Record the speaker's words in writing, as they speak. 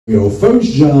1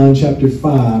 John chapter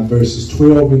 5 verses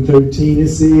 12 and 13, it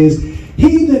says,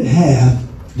 "He that hath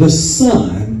the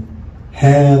Son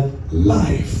hath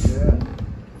life,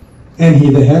 and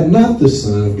he that hath not the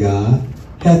Son of God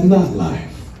hath not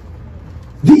life.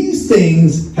 These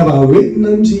things have I written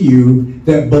unto you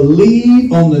that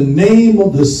believe on the name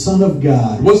of the Son of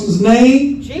God." What's his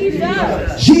name?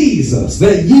 Jesus. Jesus,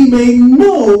 that ye may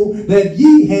know that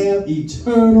ye have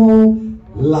eternal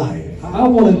life. I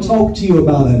want to talk to you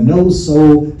about a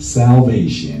no-soul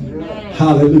salvation.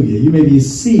 Hallelujah. You may be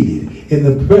seated in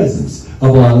the presence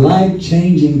of our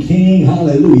life-changing King.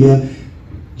 Hallelujah.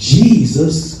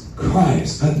 Jesus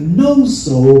Christ. A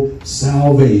no-soul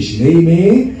salvation.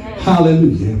 Amen.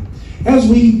 Hallelujah. As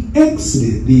we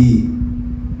exited the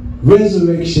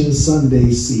Resurrection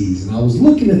Sunday season, I was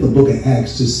looking at the book of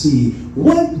Acts to see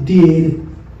what did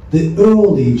the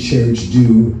early church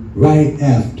do right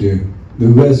after the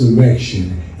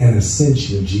resurrection and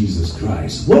ascension of Jesus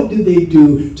Christ. What did they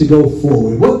do to go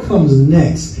forward? What comes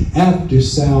next after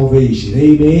salvation?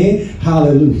 Amen.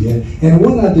 Hallelujah. And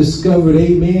what I discovered,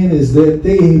 amen, is that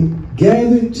they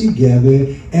gathered together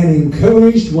and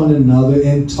encouraged one another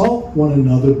and taught one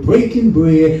another, breaking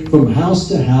bread from house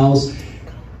to house,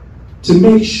 to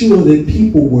make sure that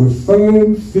people were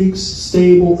firm, fixed,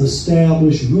 stable,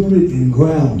 established, rooted, and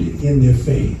grounded in their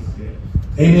faith.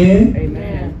 Amen?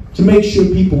 Amen. To make sure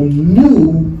people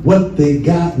knew what they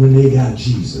got when they got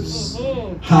Jesus.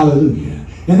 Hallelujah.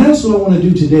 And that's what I want to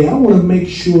do today. I want to make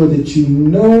sure that you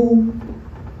know,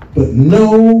 but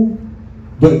know,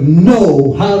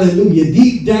 hallelujah,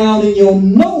 deep down in your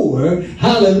knower,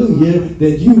 hallelujah,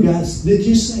 that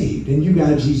you're saved and you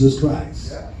got Jesus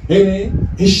Christ. Amen.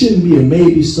 It shouldn't be a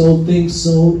maybe so, think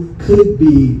so, could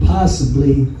be,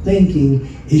 possibly, thinking.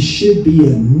 It should be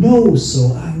a no,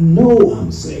 so I know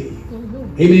I'm saved.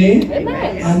 Amen.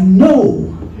 Amen.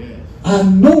 I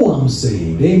know I'm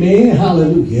saved. Amen.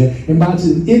 Hallelujah. And by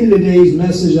the end of today's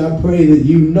message, I pray that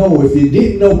you know. If you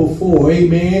didn't know before,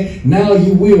 amen, now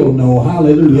you will know.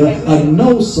 Hallelujah. Amen. A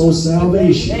know-so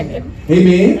salvation. Amen.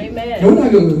 Amen. And we're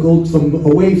not going to go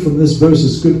away from this verse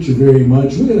of scripture very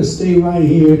much. We're going to stay right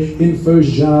here in 1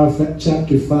 John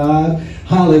chapter 5.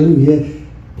 Hallelujah.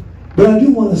 But I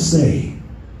do want to say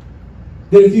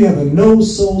that if you have a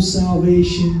no-soul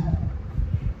salvation,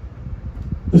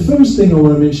 the first thing I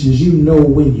want to mention is you know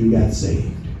when you got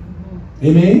saved.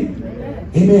 Amen?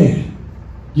 Amen. Amen.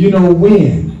 You know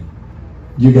when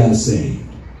you got saved.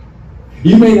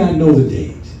 You may not know the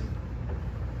date.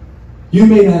 You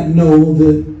may not know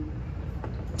the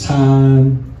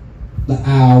time, the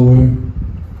hour.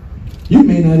 You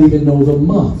may not even know the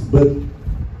month, but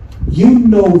you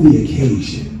know the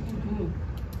occasion.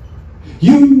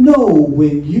 You know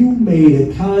when you made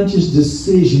a conscious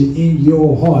decision in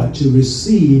your heart to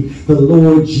receive the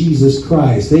Lord Jesus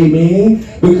Christ. Amen?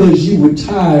 Because you were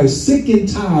tired, sick and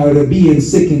tired of being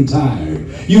sick and tired.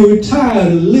 You were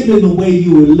tired of living the way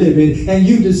you were living, and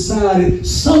you decided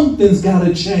something's got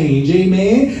to change.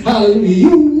 Amen? Hallelujah.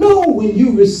 You know when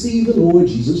you receive the Lord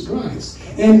Jesus Christ.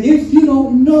 And if you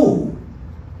don't know,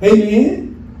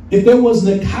 amen, if there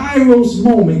wasn't a Kairos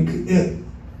moment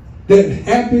that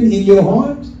happened in your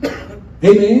heart,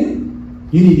 amen,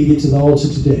 you need to get to the altar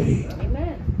today.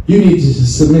 Amen. You need to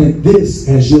cement this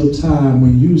as your time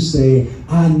when you say,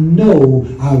 I know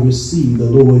I received the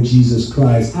Lord Jesus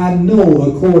Christ. I know,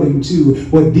 according to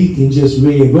what Deacon just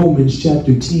read, Romans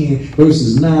chapter 10,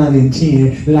 verses 9 and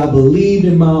 10, that I believed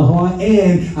in my heart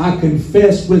and I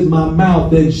confessed with my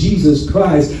mouth that Jesus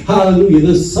Christ, hallelujah,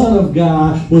 the Son of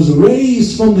God, was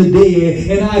raised from the dead,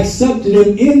 and I accepted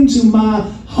him into my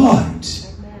heart.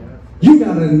 You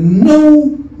got to know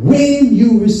when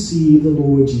you receive the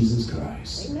Lord Jesus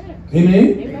Christ.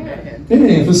 Amen? Amen?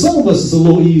 Amen. For some of us, it's a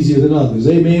little easier than others.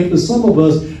 Amen. For some of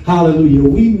us, hallelujah,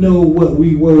 we know what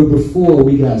we were before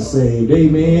we got saved.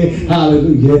 Amen.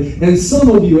 Hallelujah. And some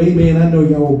of you, amen, I know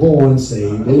y'all were born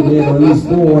saved. Amen. Or at least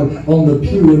born on the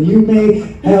pew. And you may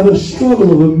have a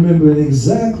struggle of remembering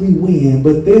exactly when,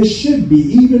 but there should be,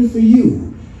 even for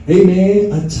you,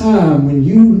 amen, a time when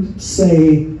you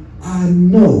say, I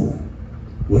know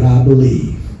what I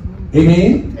believe.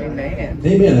 Amen? Amen.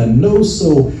 Amen. A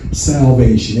no-so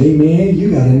salvation. Amen.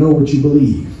 You got to know what you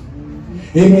believe.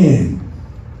 Amen.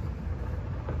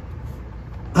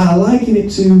 I liken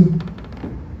it to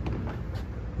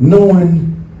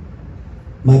knowing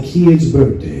my kid's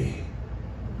birthday,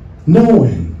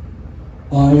 knowing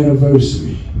our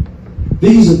anniversary.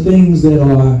 These are things that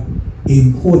are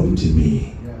important to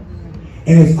me.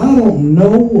 And if I don't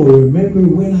know or remember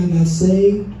when I got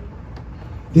saved,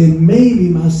 then maybe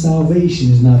my salvation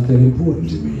is not that important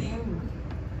to me.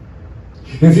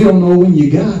 And if you don't know when you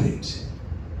got it,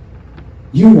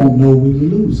 you won't know when you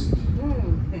lose it.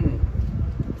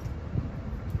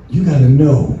 You got to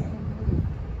know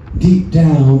deep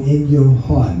down in your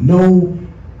heart, know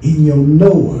in your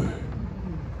knower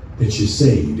that you're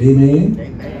saved. Amen?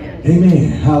 Amen.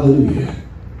 Amen. Hallelujah.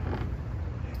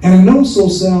 And also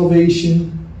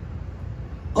salvation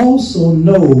also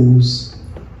knows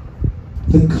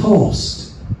the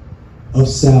cost of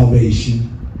salvation.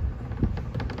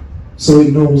 So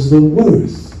it knows the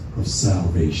worth of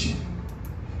salvation.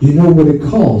 You know what it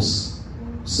costs,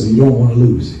 so you don't want to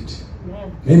lose it.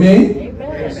 Amen?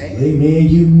 Amen. Amen.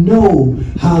 You know,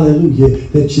 hallelujah,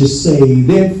 that you're saved.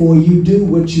 Therefore, you do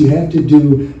what you have to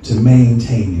do to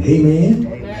maintain it. Amen?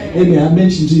 Amen. Amen. I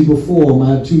mentioned to you before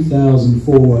my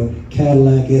 2004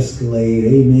 Cadillac Escalade,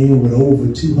 amen, with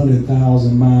over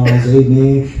 200,000 miles,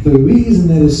 amen. The reason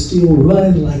that it's still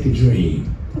running like a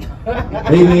dream,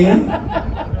 amen,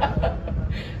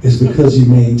 is because you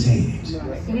maintain it.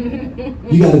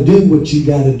 You got to do what you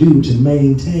got to do to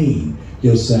maintain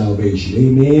your salvation.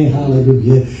 Amen.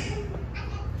 Hallelujah.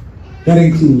 That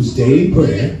includes daily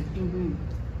prayer.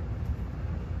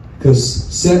 Because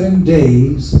 7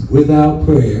 days without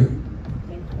prayer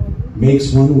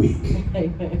makes 1 week.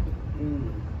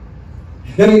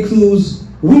 That includes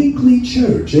weekly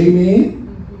church. Amen.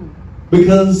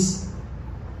 Because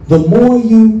the more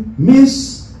you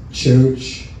miss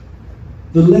church,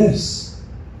 the less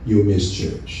you'll miss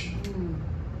church.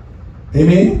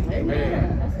 Amen?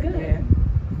 Amen. That's good.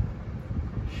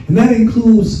 And that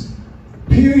includes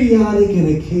periodic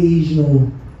and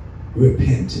occasional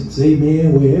repentance.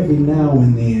 Amen. Where every now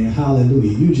and then,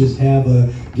 hallelujah, you just have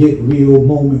a get real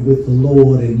moment with the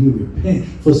Lord and you repent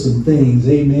for some things.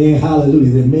 Amen.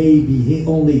 Hallelujah. That may be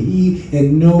only He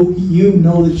and you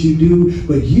know that you do,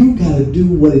 but you got to do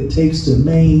what it takes to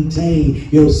maintain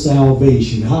your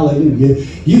salvation. Hallelujah.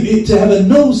 To have a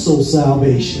no-so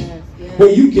salvation. Yes, yes. Where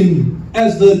you can,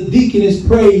 as the deaconess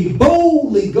prayed,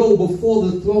 boldly go before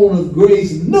the throne of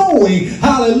grace, knowing,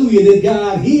 hallelujah, that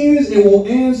God hears and will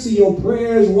answer your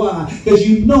prayers. Why? Because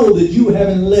you know that you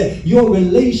haven't let your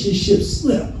relationship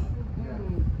slip.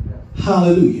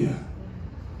 Hallelujah.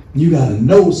 You got to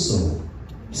know so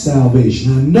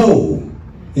salvation. I know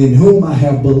in whom I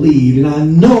have believed, and I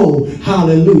know,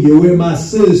 hallelujah, where my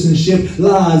citizenship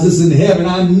lies is in heaven.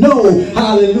 I know,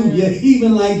 hallelujah,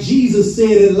 even like Jesus said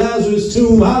in Lazarus'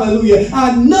 tomb, hallelujah,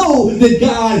 I know that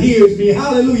God hears me,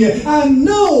 hallelujah. I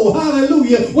know,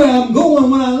 hallelujah, where I'm going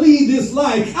when I leave this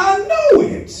life. I know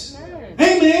it.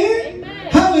 Amen.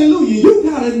 Hallelujah. You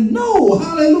got to know,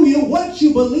 hallelujah, what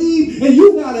you believe, and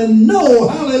you got to know,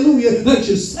 hallelujah, that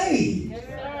you're saved.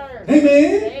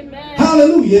 Amen. Amen.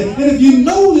 Hallelujah. And if you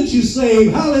know that you're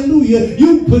saved, hallelujah,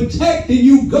 you protect and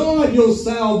you guard your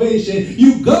salvation.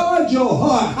 You guard your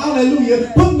heart.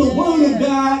 Hallelujah. Put the word of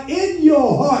God in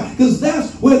your heart, because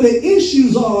that's where the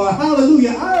issues are.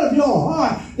 Hallelujah. Out of your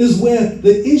heart is where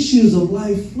the issues of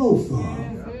life flow from.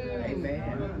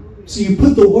 So you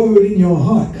put the word in your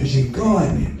heart because you're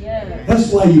guarding it. That's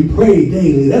why you pray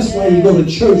daily. That's why you go to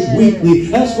church weekly.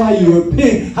 That's why you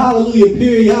repent, hallelujah,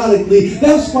 periodically.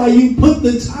 That's why you put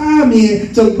the time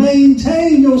in to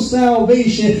maintain your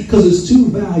salvation, because it's too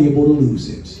valuable to lose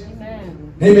it.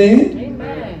 Amen. Amen?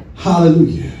 Amen.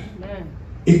 Hallelujah. Amen.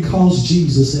 It costs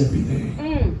Jesus everything.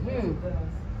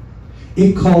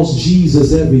 It costs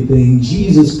Jesus everything.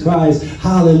 Jesus Christ,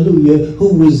 hallelujah,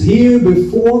 who was here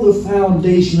before the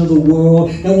foundation of the world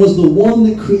and was the one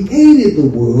that created the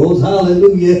world,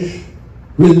 hallelujah,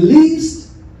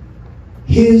 released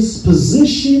his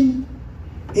position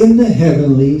in the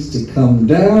heavenlies to come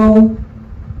down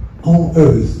on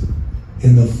earth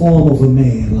in the form of a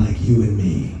man like you and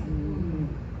me.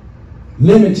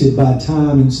 Limited by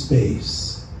time and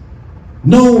space.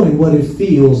 Knowing what it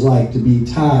feels like to be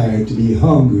tired, to be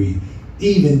hungry,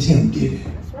 even tempted.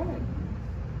 That's right.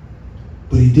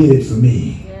 But he did it for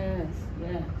me. Yes,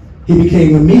 yes. He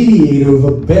became a mediator of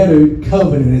a better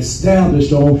covenant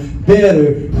established on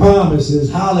better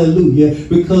promises. Hallelujah.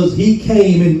 Because he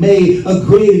came and made a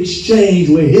great exchange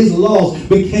where his loss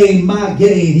became my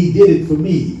gain. He did it for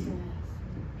me.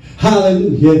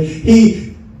 Hallelujah. He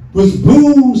was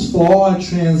bruised for our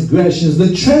transgressions.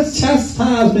 The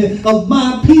chastisement of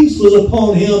my peace was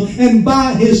upon him, and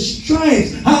by his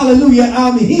stripes, hallelujah,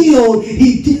 I'm healed.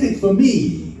 He did it for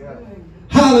me.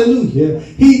 Hallelujah.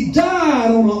 He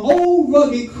died on an old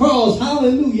rugged cross,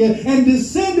 hallelujah, and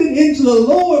descended into the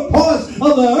lower parts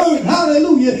of the earth,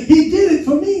 hallelujah. He did it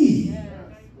for me.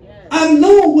 I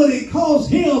know what it cost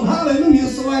him, hallelujah,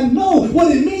 so I know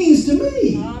what it means to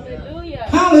me. Hallelujah.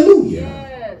 Hallelujah.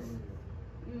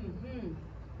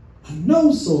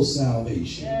 No-so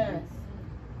salvation. Yes.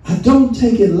 I don't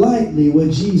take it lightly what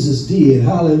Jesus did.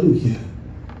 Hallelujah.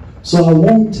 So I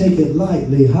won't take it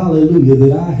lightly, hallelujah,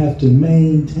 that I have to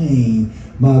maintain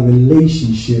my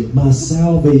relationship, my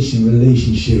salvation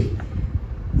relationship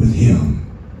with him.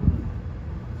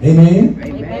 Amen?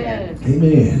 Amen.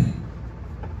 Amen.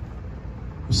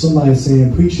 Somebody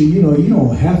saying, preacher, you know, you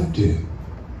don't have to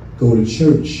go to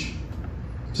church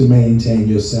to maintain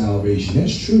your salvation.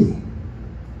 That's true.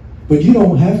 But you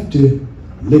don't have to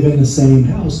live in the same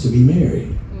house to be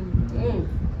married. Mm-hmm.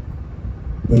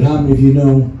 But how many of you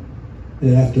know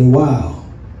that after a while,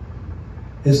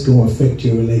 it's going to affect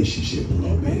your relationship a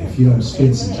little bit if you don't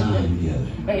spend some time together?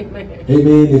 Amen.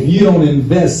 Amen. If you don't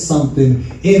invest something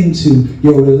into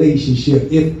your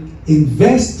relationship, if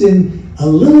investing a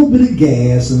little bit of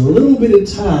gas and a little bit of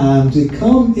time to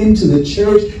come into the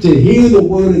church to hear the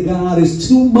word of God is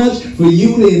too much for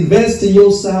you to invest in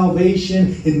your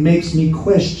salvation, it makes me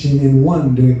question and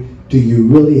wonder, do you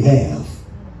really have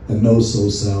a no-soul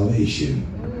salvation?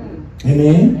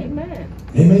 Amen? Amen.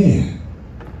 Amen.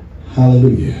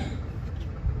 Hallelujah.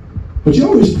 But you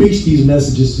always preach these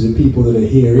messages to the people that are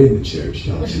here in the church,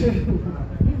 don't you?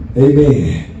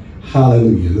 Amen.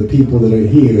 Hallelujah. The people that are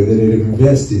here, that have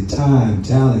invested time,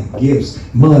 talent, gifts,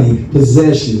 money,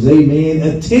 possessions,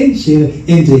 amen, attention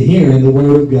into hearing the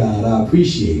word of God. I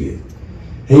appreciate it.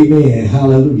 Amen.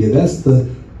 Hallelujah. That's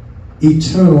the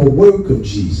eternal work of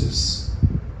Jesus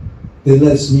that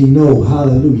lets me know,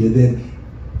 hallelujah, that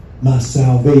my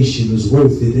salvation is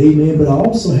worth it. Amen. But I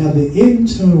also have the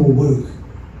internal work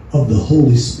of the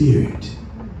Holy Spirit.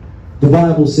 The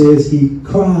Bible says he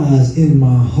cries in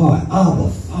my heart, Abba,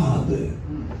 Father.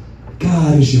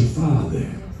 God is your Father.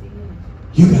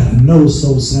 You got to know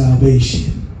soul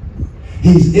salvation.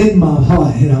 He's in my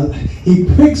heart, and he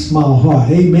pricks my heart.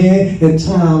 Amen. At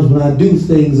times when I do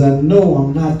things I know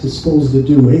I'm not supposed to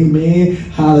do. Amen.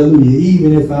 Hallelujah.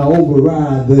 Even if I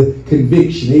override the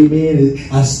conviction, amen,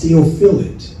 I still feel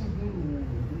it.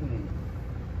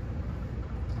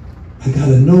 I got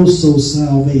to know soul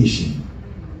salvation.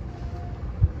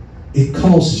 It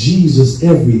costs Jesus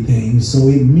everything, so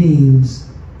it means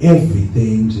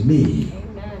everything to me.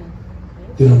 Amen.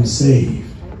 That I'm saved.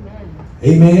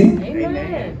 Amen. Amen?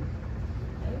 Amen.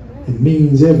 It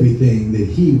means everything that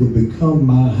he would become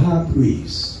my high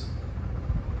priest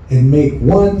and make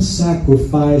one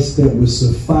sacrifice that would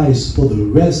suffice for the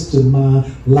rest of my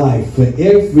life. For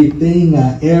everything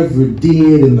I ever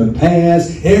did in the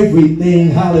past,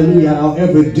 everything, hallelujah, I'll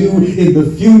ever do in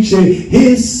the future,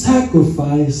 his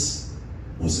sacrifice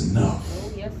was enough.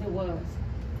 Oh, yes, it was.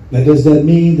 Now, does that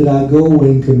mean that I go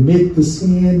and commit the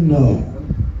sin? No.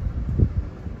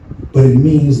 But it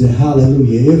means that,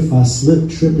 hallelujah, if I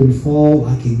slip, trip, and fall,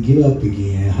 I can get up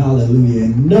again. Hallelujah.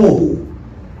 And know,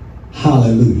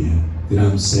 hallelujah, that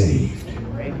I'm saved.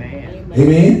 Amen.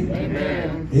 Amen?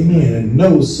 Amen. Amen. And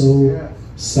know soul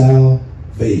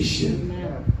salvation.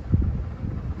 Amen.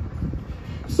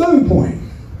 Third point.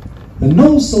 The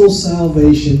no soul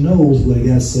salvation knows what it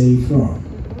got saved from.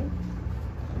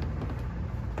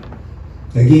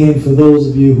 Again, for those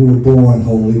of you who were born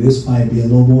holy, this might be a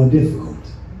little more difficult.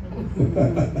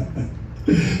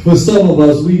 For some of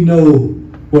us, we know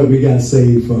what we got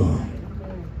saved from.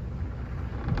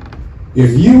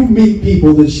 If you meet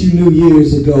people that you knew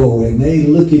years ago and they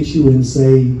look at you and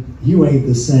say, you ain't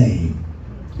the same,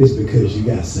 it's because you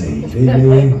got saved.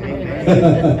 Amen?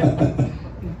 Amen.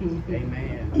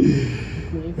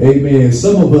 Amen.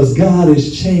 Some of us, God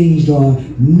has changed our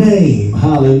name.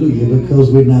 Hallelujah.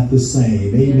 Because we're not the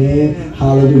same. Amen.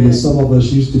 Hallelujah. Some of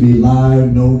us used to be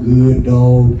live, no good,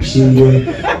 dog, cheater.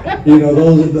 You know,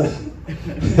 those are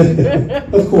the...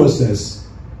 Of course, that's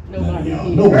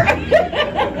Nobody. Nobody.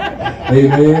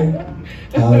 Amen.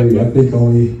 Hallelujah. I think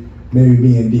only maybe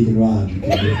me and Deacon Roger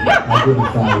can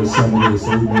identify with some of this.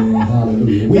 Amen.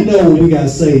 Hallelujah. We know what we got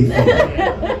saved from.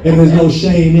 And there's no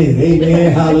shame in it.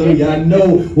 Amen. Hallelujah. I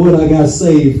know what I got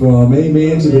saved from.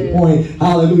 Amen. To the point,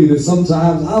 hallelujah, that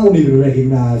sometimes I don't even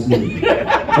recognize me.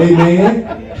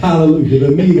 Amen. Hallelujah.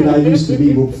 The me that I used to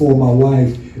be before my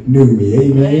wife knew me.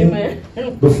 Amen.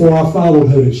 Amen. Before I followed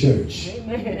her to church.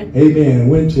 Amen. Amen.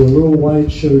 Went to a little white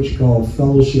church called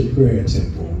Fellowship Prayer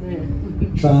Temple.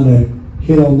 Amen. Trying to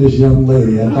hit on this young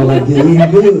lady. I thought I'd get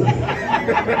even good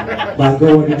by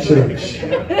going to church.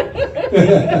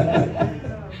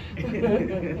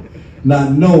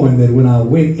 Not knowing that when I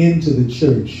went into the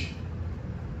church,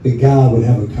 that God would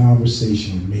have a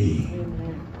conversation with me.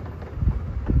 Amen.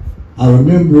 I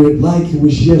remember it like it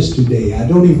was yesterday. I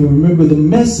don't even remember the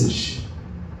message,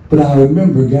 but I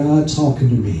remember God talking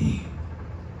to me.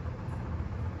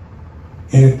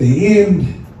 And at the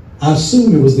end I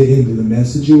assume it was the end of the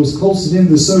message. It was close to the end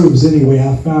of the service anyway.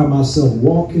 I found myself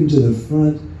walking to the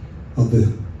front of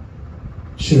the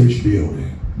church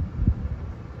building.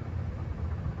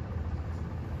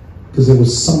 Because there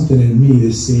was something in me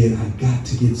that said, I got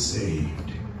to get saved.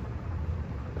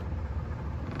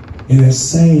 And that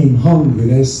same hunger,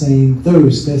 that same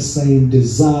thirst, that same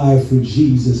desire for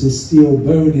Jesus is still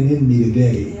burning in me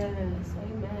today. Yes,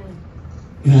 amen.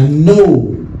 And I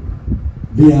know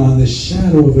beyond the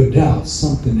shadow of a doubt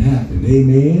something happened.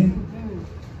 Amen.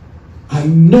 I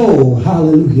know,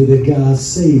 hallelujah, that God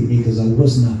saved me because I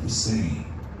was not the same.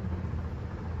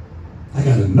 I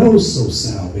got a know-so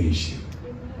salvation.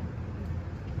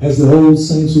 As the old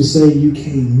saints would say, you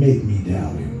can't make me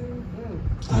doubt him.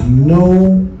 I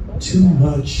know too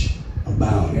much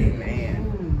about it.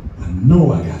 Amen. I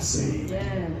know I got saved.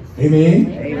 Yes.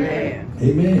 Amen? Amen.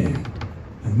 Amen.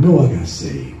 I know I got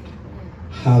saved.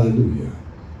 Hallelujah.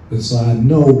 And so I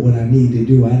know what I need to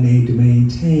do. I need to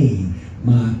maintain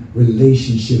my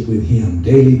relationship with him.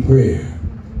 Daily prayer.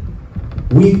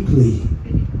 Weekly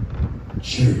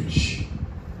church.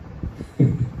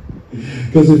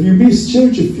 Because if you miss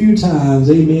church a few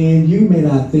times, amen, you may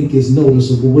not think it's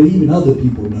noticeable, but even other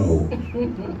people know.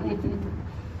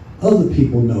 Other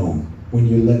people know when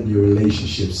you're letting your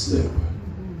relationship slip.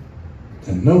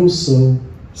 And know-so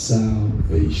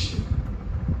salvation.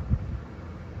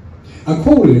 I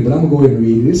quoted it, but I'm going to go ahead and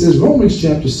read it. It says, Romans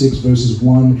chapter 6, verses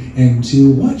 1 and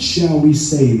 2. What shall we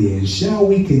say then? Shall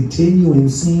we continue in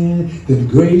sin that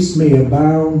grace may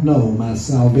abound? No, my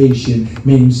salvation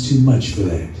means too much for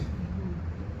that.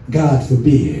 God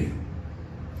forbid.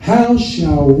 How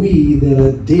shall we that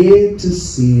are dead to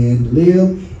sin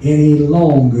live any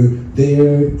longer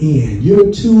therein?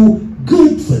 You're too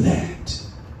good for that.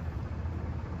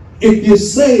 If you're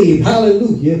saved,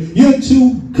 hallelujah, you're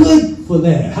too good for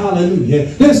that. Hallelujah.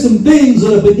 There's some things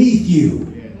that are beneath you.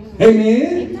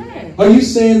 Amen. Are you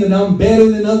saying that I'm better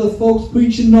than other folks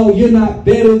preaching? No, you're not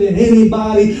better than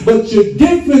anybody, but you're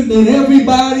different than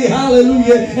everybody.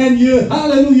 Hallelujah. And you're,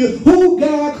 hallelujah, who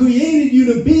God created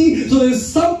you to be. So there's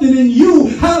something in you,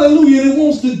 hallelujah, that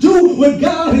wants to do what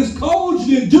God has called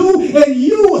you to do. And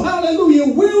you,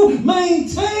 hallelujah, will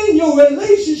maintain your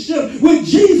relationship with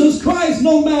Jesus Christ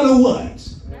no matter what.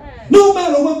 No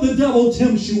matter what the devil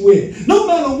tempts you with, no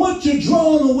matter what you're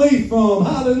drawn away from,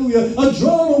 hallelujah, or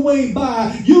drawn away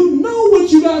by, you know what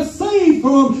you got saved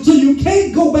from, so you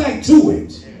can't go back to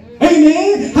it.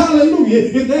 Amen. Hallelujah.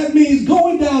 If that means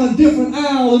going down a different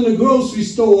aisle in the grocery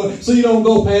store so you don't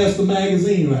go past the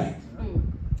magazine rack.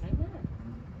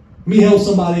 Let me help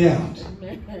somebody out.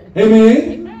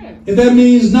 Amen. If that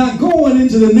means not going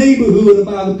into the neighborhood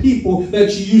about the people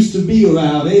that you used to be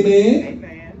around. Amen.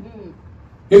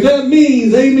 If that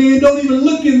means, amen, don't even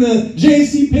look in the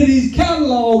JCPenney's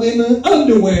catalog in the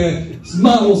underwear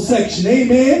model section,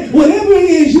 amen. Whatever it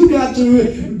is you got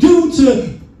to do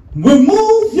to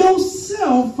remove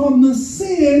yourself from the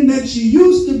sin that you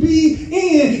used to be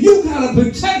in, you got to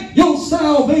protect your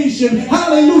salvation.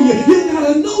 Hallelujah. You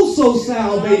got to know so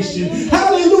salvation.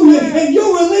 Hallelujah. And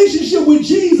your relationship with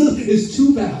Jesus is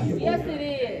too valuable. Yes, it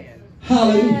is.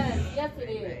 Hallelujah. Yes, it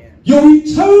is. Your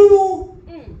eternal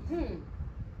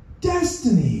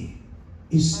destiny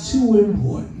is too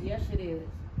important. Yes, it is.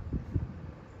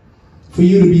 For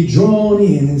you to be drawn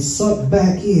in and sucked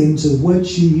back into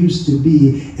what you used to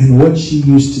be and what you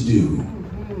used to do.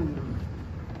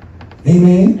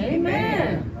 Amen?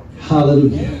 Amen.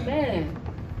 Hallelujah. Amen.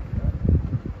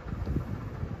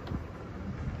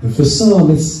 And for some,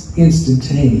 it's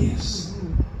instantaneous.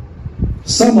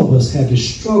 Some of us had to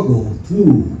struggle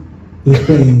through the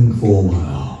thing for a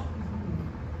while.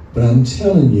 But I'm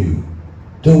telling you,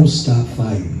 don't stop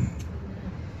fighting.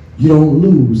 You don't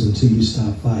lose until you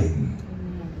stop fighting.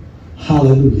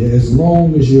 Hallelujah. As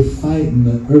long as you're fighting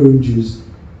the urges,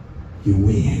 you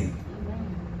win.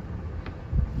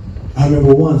 I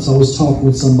remember once I was talking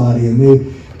with somebody and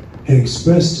they had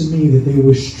expressed to me that they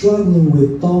were struggling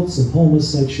with thoughts of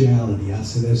homosexuality. I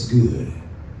said, that's good.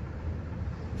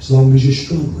 As long as you're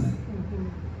struggling.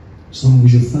 As long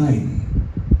as you're fighting.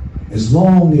 As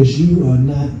long as you are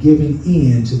not giving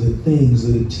in to the things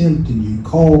that are tempting you,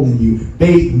 calling you,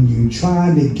 baiting you,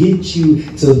 trying to get you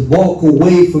to walk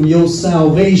away from your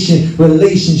salvation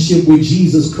relationship with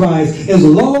Jesus Christ. As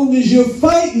long as you're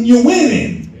fighting, you're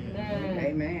winning.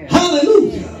 Amen.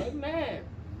 Hallelujah. Amen.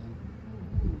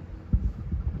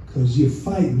 Because you're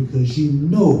fighting because you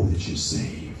know that you're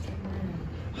saved.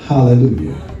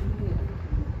 Hallelujah.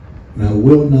 And I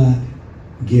will not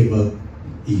give up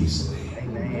easily.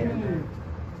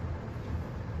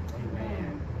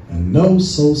 And know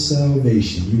so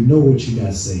salvation. You know what you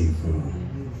got saved from.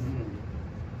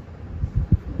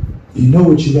 You know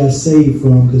what you got saved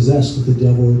from, because that's what the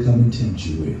devil will come and tempt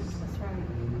you with. That's right.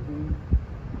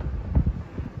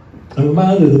 I'm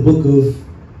reminded of the book of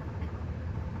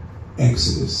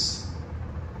Exodus,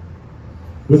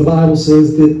 where the Bible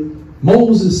says that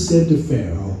Moses said to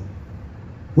Pharaoh,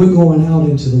 we're going out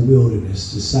into the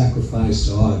wilderness to sacrifice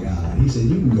to our God. He said,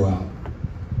 you can go out,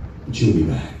 but you'll be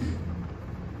back.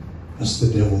 That's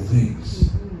what the devil thinks.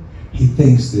 He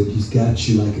thinks that he's got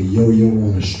you like a yo-yo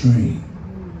on a string.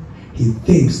 He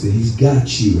thinks that he's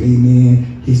got you.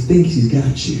 Amen. He thinks he's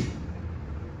got you.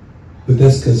 But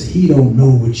that's because he don't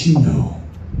know what you know.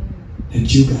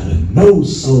 That you got to know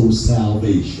soul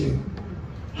salvation.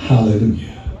 Hallelujah.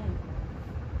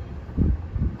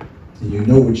 And you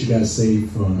know what you got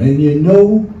saved from. And you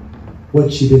know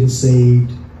what you've been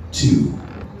saved to.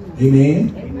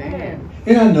 Amen? Amen.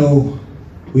 And I know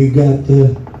we've got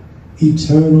the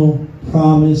eternal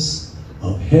promise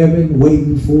of heaven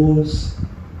waiting for us.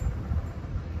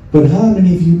 But how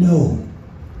many of you know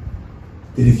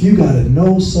that if you got to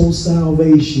know soul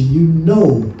salvation, you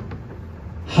know,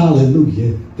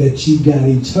 hallelujah, that you got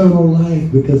eternal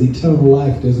life, because eternal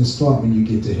life doesn't start when you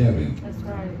get to heaven. That's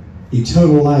right.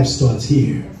 Eternal life starts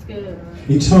here. That's good.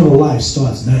 Eternal life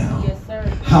starts now. Yes, sir.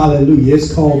 Hallelujah.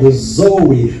 It's called the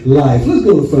Zoe life. Let's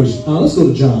go to let's go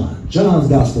to John. John's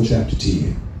Gospel, chapter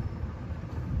 10.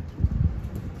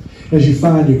 As you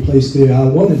find your place there, I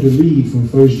wanted to read from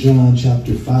 1 John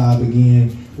chapter 5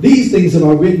 again. These things have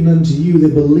I written unto you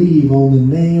that believe on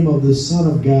the name of the Son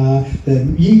of God,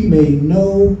 that ye may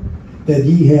know that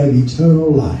ye have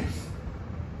eternal life,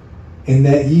 and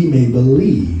that ye may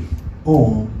believe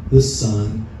on the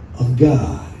Son of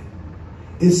God.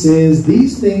 It says,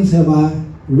 these things have I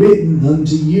written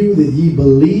unto you that ye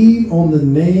believe on the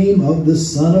name of the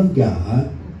Son of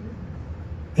God.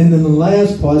 And then the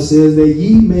last part says that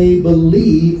ye may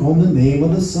believe on the name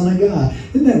of the Son of God.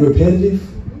 Isn't that repetitive?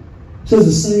 It says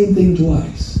the same thing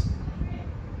twice.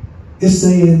 It's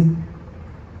saying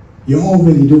you're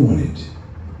already doing it.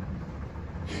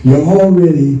 You're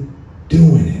already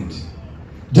doing it.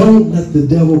 Don't let the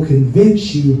devil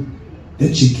convince you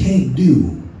that you can't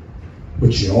do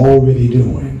what you're already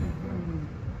doing.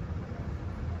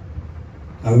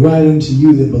 I write unto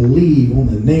you that believe on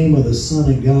the name of the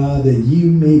Son of God, that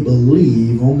you may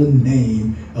believe on the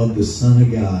name of the Son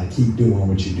of God. Keep doing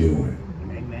what you're doing.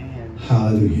 Amen.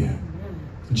 Hallelujah.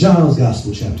 John's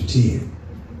Gospel, chapter 10.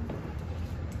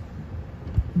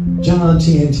 John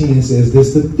 10:10 says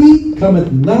this, the thief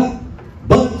cometh not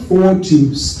but for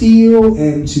to steal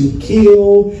and to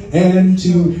kill and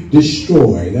to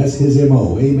destroy. That's his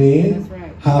M.O. Amen. That's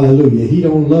right. Hallelujah. He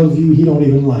don't love you. He don't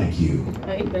even like you.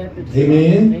 Amen.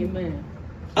 Amen. Amen.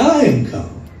 I am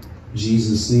come,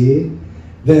 Jesus said,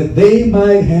 that they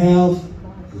might have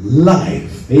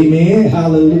life. Amen.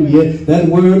 Hallelujah. That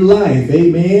word life.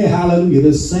 Amen. Hallelujah.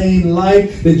 The same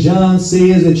life that John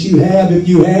says that you have if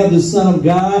you have the Son of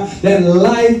God. That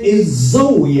life is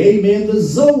Zoe. Amen. The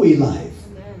Zoe life.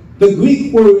 The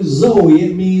Greek word Zoe,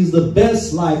 it means the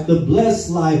best life, the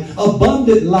blessed life,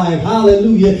 abundant life,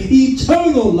 hallelujah,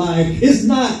 eternal life. It's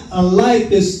not a life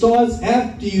that starts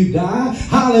after you die,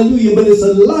 hallelujah, but it's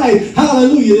a life,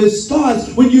 hallelujah, that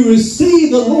starts when you receive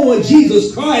the Lord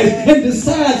Jesus Christ and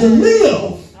decide to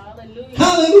live. Hallelujah.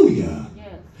 Hallelujah.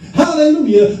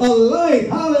 Hallelujah. A life,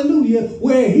 hallelujah,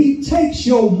 where he takes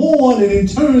your mourning and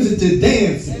turns it to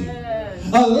dancing.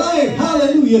 A life,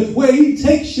 hallelujah, where he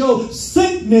takes your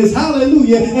sickness,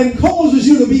 hallelujah, and causes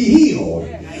you to be healed.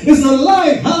 It's a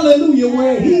life, hallelujah,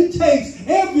 where he takes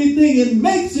everything and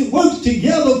makes it work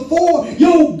together for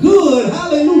your good.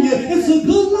 Hallelujah. It's a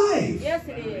good life. Yes,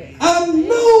 it is. I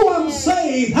know I'm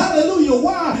saved. Hallelujah.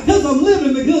 Why? Because I'm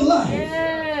living the good life.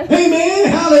 Yes. Amen.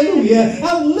 Hallelujah.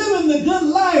 I'm living the good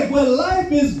life where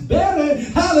life is better.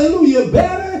 Hallelujah.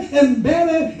 Better and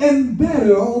better and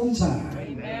better all the time.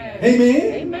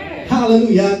 Amen. Amen.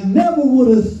 Hallelujah. I never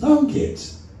would have thunk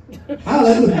it.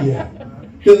 Hallelujah.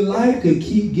 That life could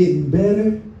keep getting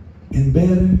better and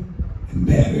better and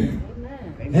better.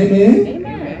 Amen. Amen.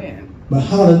 Amen. But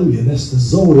hallelujah, that's the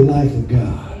Zoe life of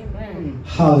God. Amen.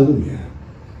 Hallelujah.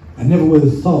 I never would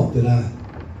have thought that I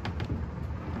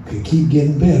could keep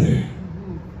getting better.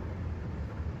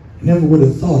 I never would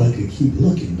have thought I could keep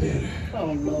looking better.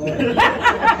 Oh, Lord.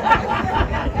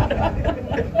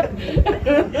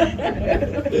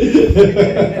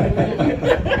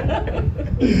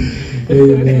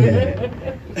 Amen.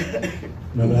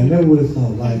 No, but I never would have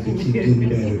thought life could keep getting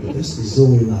better, but that's the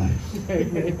Zoe life.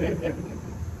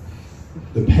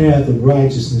 The path of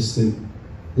righteousness that,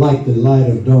 like the light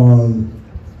of dawn,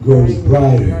 grows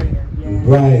brighter and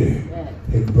brighter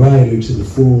and brighter to the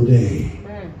full day.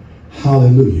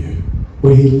 Hallelujah.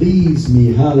 where he leads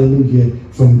me, hallelujah,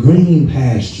 from green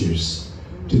pastures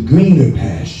to greener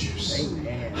pastures.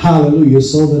 Hallelujah.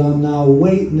 So that I'm now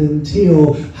waiting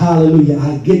until, hallelujah,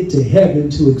 I get to heaven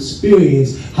to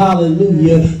experience,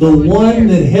 hallelujah, the one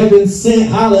that heaven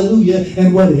sent, hallelujah,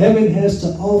 and what heaven has to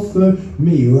offer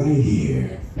me right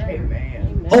here.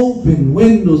 Amen. Open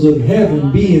windows of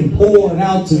heaven being poured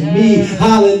out to me,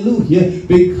 hallelujah,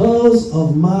 because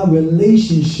of my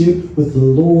relationship with the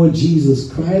Lord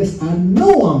Jesus Christ. I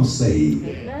know I'm saved.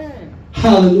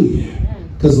 Hallelujah.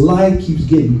 Because life keeps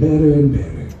getting better and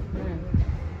better.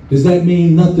 Does that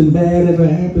mean nothing bad ever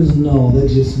happens? No, that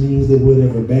just means that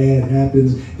whatever bad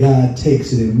happens, God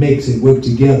takes it and makes it work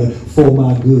together for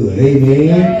my good.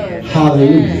 Amen?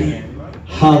 Hallelujah.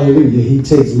 Hallelujah. He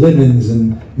takes lemons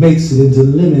and makes it into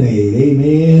lemonade.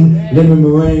 Amen? Lemon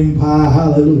meringue pie.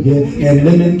 Hallelujah. And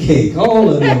lemon cake. All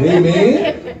of them.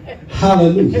 Amen?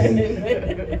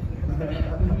 Hallelujah.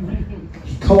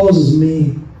 He causes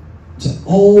me to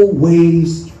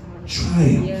always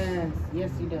triumph.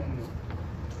 Yes, he does.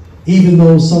 Even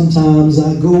though sometimes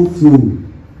I go through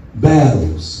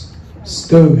battles,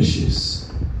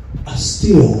 skirmishes, I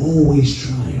still always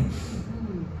triumph.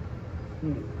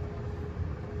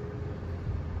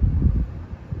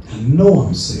 I know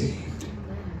I'm saved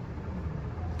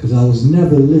because I was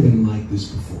never living like this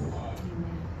before.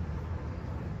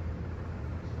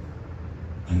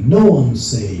 I know I'm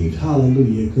saved,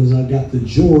 hallelujah, because I got the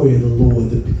joy of the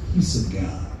Lord, the peace of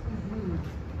God.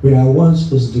 Where I once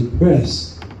was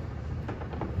depressed,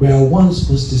 where I once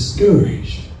was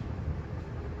discouraged,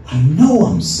 I know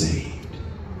I'm saved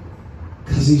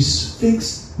because he's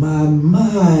fixed my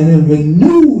mind and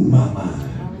renewed my mind.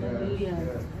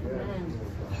 Hallelujah.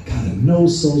 I gotta know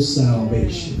soul's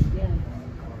salvation.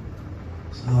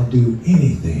 So I'll do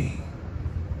anything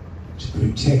to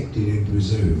protect it and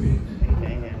preserve it.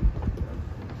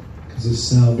 Because his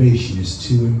salvation is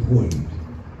too important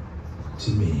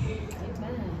to me.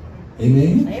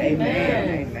 Amen?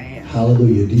 Amen.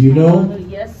 Hallelujah. Do you know?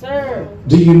 Yes, sir.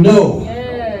 Do you know?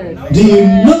 Yes. Do you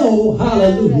know,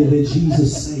 hallelujah, that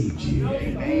Jesus saved you?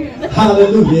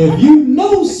 Hallelujah. If you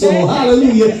know so,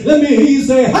 hallelujah, let me hear you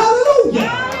say, hallelujah.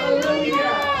 Hallelujah.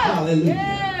 Hallelujah.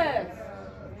 Yes.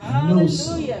 I know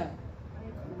so.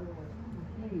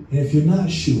 And if you're not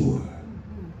sure,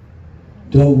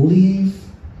 don't leave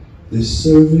this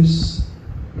service,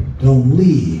 don't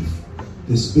leave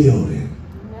this building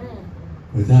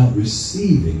without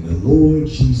receiving the Lord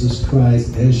Jesus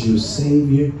Christ as your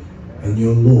Savior and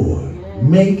your Lord.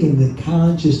 Making the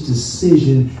conscious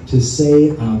decision to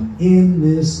say, I'm in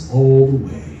this all the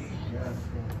way.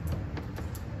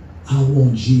 I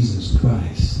want Jesus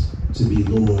Christ to be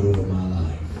Lord over my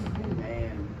life.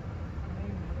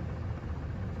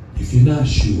 If you're not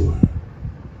sure,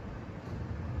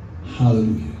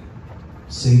 hallelujah,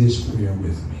 say this prayer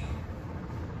with me.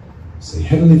 Say,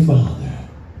 Heavenly Father,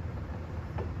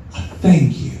 I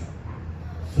thank you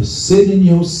for sending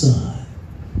your Son,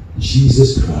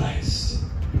 Jesus Christ.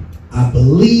 I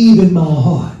believe in my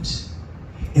heart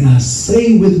and I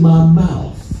say with my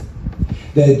mouth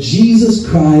that Jesus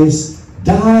Christ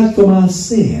died for my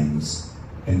sins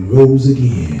and rose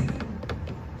again.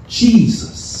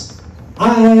 Jesus,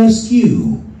 I ask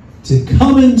you to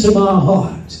come into my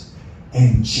heart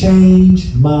and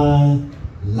change my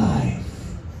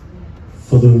life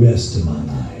for the rest of my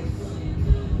life.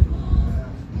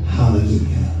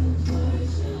 Hallelujah.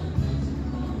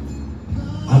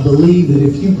 I believe that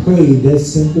if you prayed that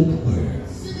simple prayer,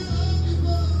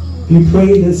 if you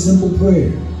prayed that simple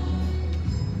prayer,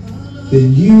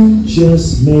 then you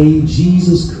just made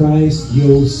Jesus Christ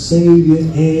your Savior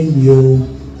and your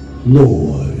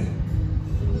Lord.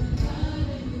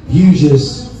 You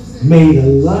just made a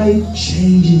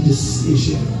life-changing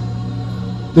decision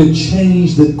to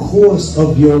change the course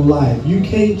of your life. You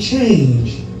can't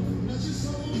change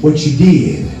what you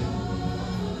did,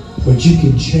 but you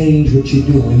can change what you're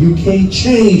doing. You can't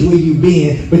change where you've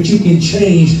been, but you can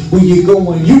change where you're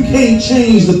going. You can't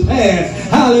change the past,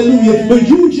 hallelujah, but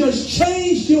you just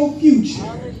changed your future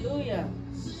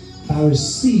by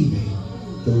receiving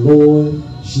the Lord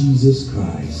Jesus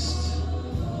Christ.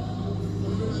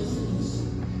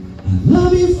 I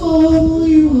love you for who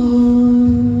you are.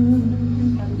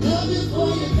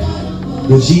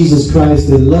 The Jesus Christ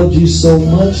that loved you so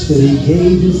much that he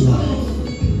gave his life.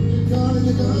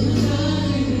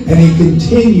 And he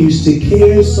continues to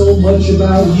care so much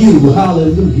about you,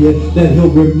 hallelujah, that he'll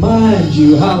remind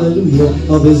you, hallelujah,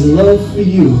 of his love for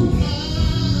you.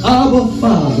 Abba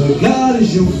Father, God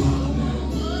is your Father.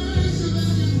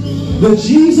 The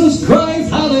Jesus Christ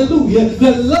hallelujah,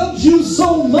 that loves you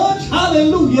so much,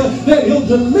 hallelujah, that he'll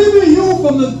deliver you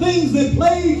from the things that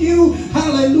plague you,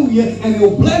 hallelujah, and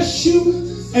he'll bless you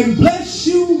and bless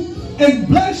you and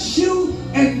bless you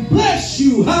and bless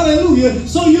you, hallelujah,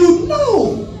 so you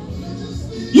know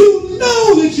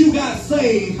that you got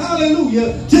saved,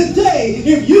 hallelujah. Today,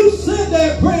 if you said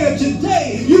that prayer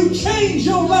today, you change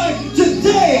your life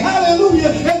today, hallelujah.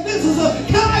 And this is a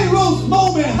Kairos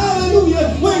moment, hallelujah,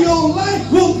 where your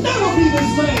life will never be the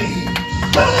same.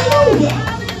 Hallelujah.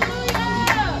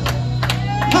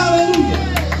 Hallelujah.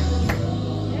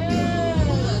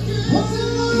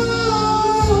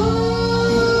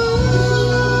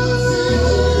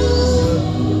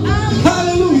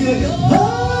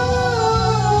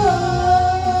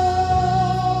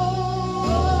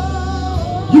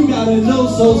 You gotta know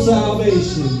so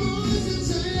salvation.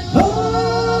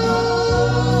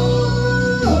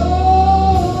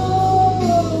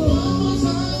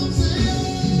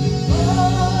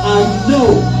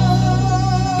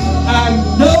 I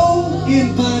know in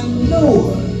my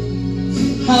knower,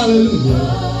 hallelujah,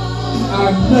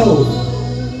 I know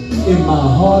in my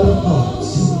heart of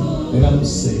hearts that I'm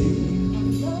saved.